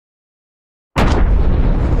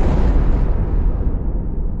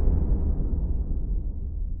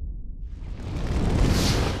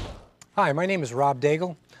Hi, my name is Rob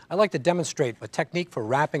Daigle. I'd like to demonstrate a technique for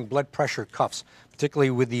wrapping blood pressure cuffs, particularly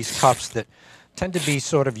with these cuffs that tend to be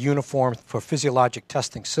sort of uniform for physiologic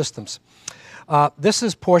testing systems. This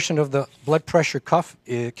is portion of the blood pressure cuff.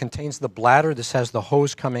 It contains the bladder. This has the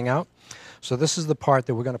hose coming out. So this is the part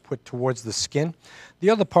that we're going to put towards the skin. The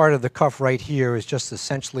other part of the cuff right here is just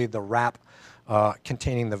essentially the wrap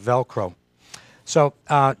containing the Velcro. So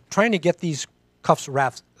trying to get these cuffs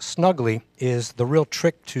wrapped snugly is the real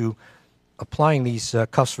trick to applying these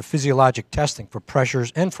cuffs for physiologic testing, for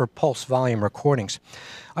pressures, and for pulse volume recordings.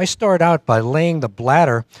 I start out by laying the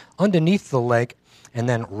bladder underneath the leg and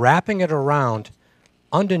then wrapping it around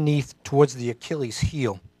underneath towards the Achilles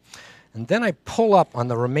heel. And then I pull up on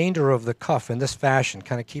the remainder of the cuff in this fashion,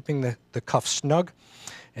 kind of keeping the cuff snug.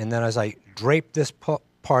 And then as I drape this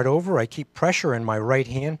part over, I keep pressure in my right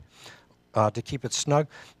hand to keep it snug.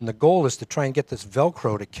 And the goal is to try and get this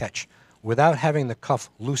Velcro to catch without having the cuff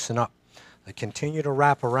loosen up. I continue to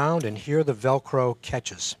wrap around, and here the Velcro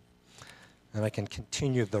catches. And I can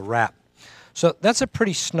continue the wrap. So that's a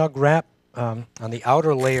pretty snug wrap. On the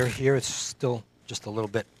outer layer here, it's still just a little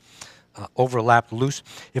bit overlapped loose.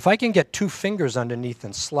 If I can get 2 fingers underneath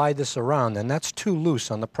and slide this around, then that's too loose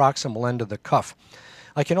on the proximal end of the cuff.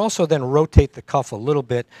 I can also then rotate the cuff a little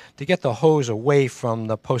bit to get the hose away from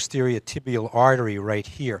the posterior tibial artery right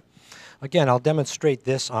here. Again, I'll demonstrate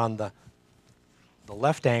this on the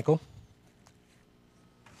left ankle.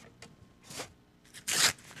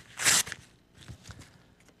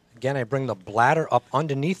 Again, I bring the bladder up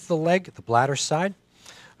underneath the leg, the bladder side.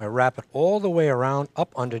 I wrap it all the way around,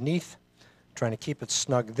 up underneath, trying to keep it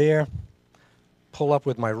snug there. Pull up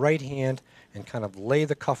with my right hand and kind of lay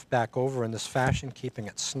the cuff back over in this fashion, keeping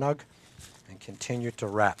it snug, and continue to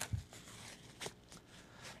wrap.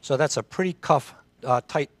 So that's a pretty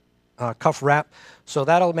tight cuff wrap. So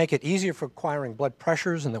that'll make it easier for acquiring blood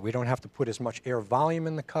pressures, and that we don't have to put as much air volume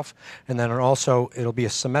in the cuff. And then also, it'll be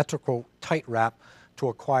a symmetrical tight wrap to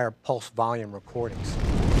acquire pulse volume recordings.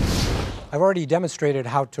 I've already demonstrated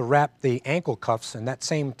how to wrap the ankle cuffs, and that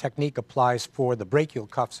same technique applies for the brachial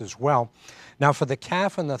cuffs as well. Now for the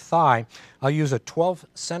calf and the thigh, I'll use a 12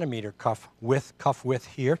 centimeter cuff width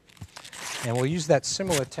here, and we'll use that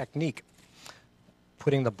similar technique,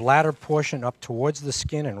 putting the bladder portion up towards the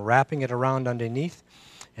skin and wrapping it around underneath,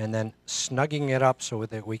 and then snugging it up so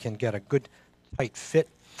that we can get a good tight fit.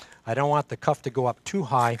 I don't want the cuff to go up too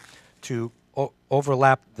high to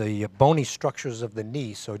overlap the bony structures of the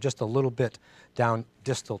knee, so just a little bit down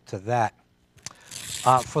distal to that.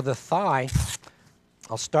 For the thigh,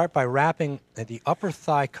 I'll start by wrapping the upper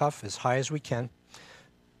thigh cuff as high as we can.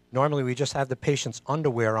 Normally we just have the patient's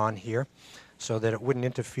underwear on here so that it wouldn't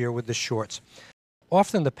interfere with the shorts.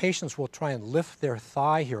 Often the patients will try and lift their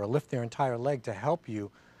thigh here or lift their entire leg to help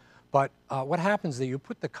you, but what happens is that you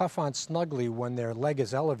put the cuff on snugly when their leg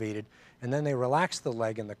is elevated, and then they relax the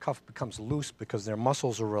leg and the cuff becomes loose because their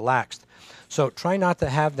muscles are relaxed. So try not to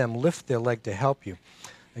have them lift their leg to help you.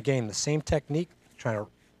 Again, the same technique, trying to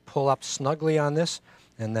pull up snugly on this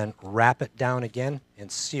and then wrap it down again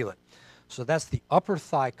and seal it. So that's the upper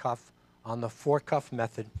thigh cuff on the 4-cuff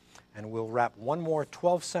method, and we'll wrap one more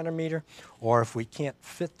 12 centimeter, or if we can't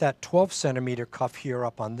fit that 12 centimeter cuff here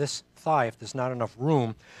up on this thigh, if there's not enough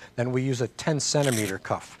room, then we use a 10 centimeter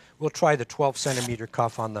cuff. We'll try the 12 centimeter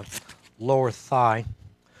cuff on the lower thigh,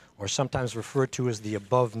 or sometimes referred to as the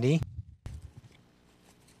above knee.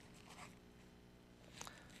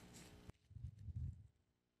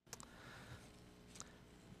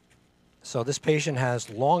 So this patient has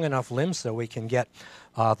long enough limbs so we can get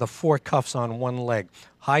the 4 cuffs on one leg.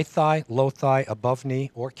 High thigh, low thigh, above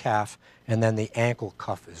knee, or calf, and then the ankle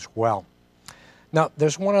cuff as well. Now,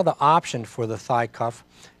 there's one other option for the thigh cuff,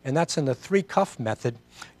 and that's in the 3-cuff method,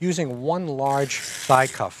 using one large thigh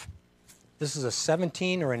cuff. This is a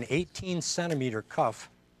 17 or an 18 centimeter cuff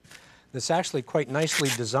that's actually quite nicely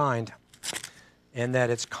designed in that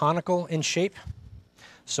it's conical in shape,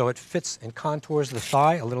 so it fits and contours the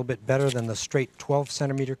thigh a little bit better than the straight 12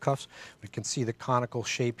 centimeter cuffs. We can see the conical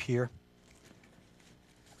shape here.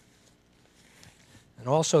 And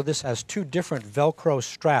also this has 2 different Velcro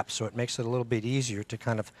straps, so it makes it a little bit easier to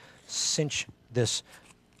kind of cinch this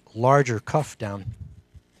larger cuff down.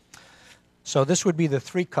 So this would be the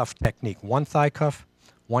 3-cuff technique: 1 thigh cuff,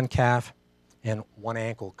 1 calf, and 1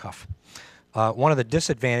 ankle cuff. One of the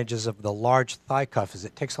disadvantages of the large thigh cuff is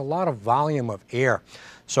it takes a lot of volume of air.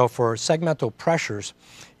 So for segmental pressures,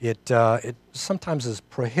 it sometimes is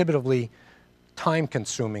prohibitively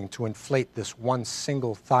time-consuming to inflate this one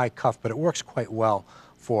single thigh cuff, but it works quite well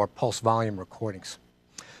for pulse volume recordings.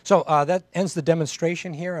 So that ends the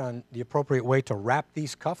demonstration here on the appropriate way to wrap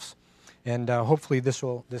these cuffs. And hopefully this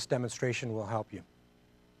demonstration will help you.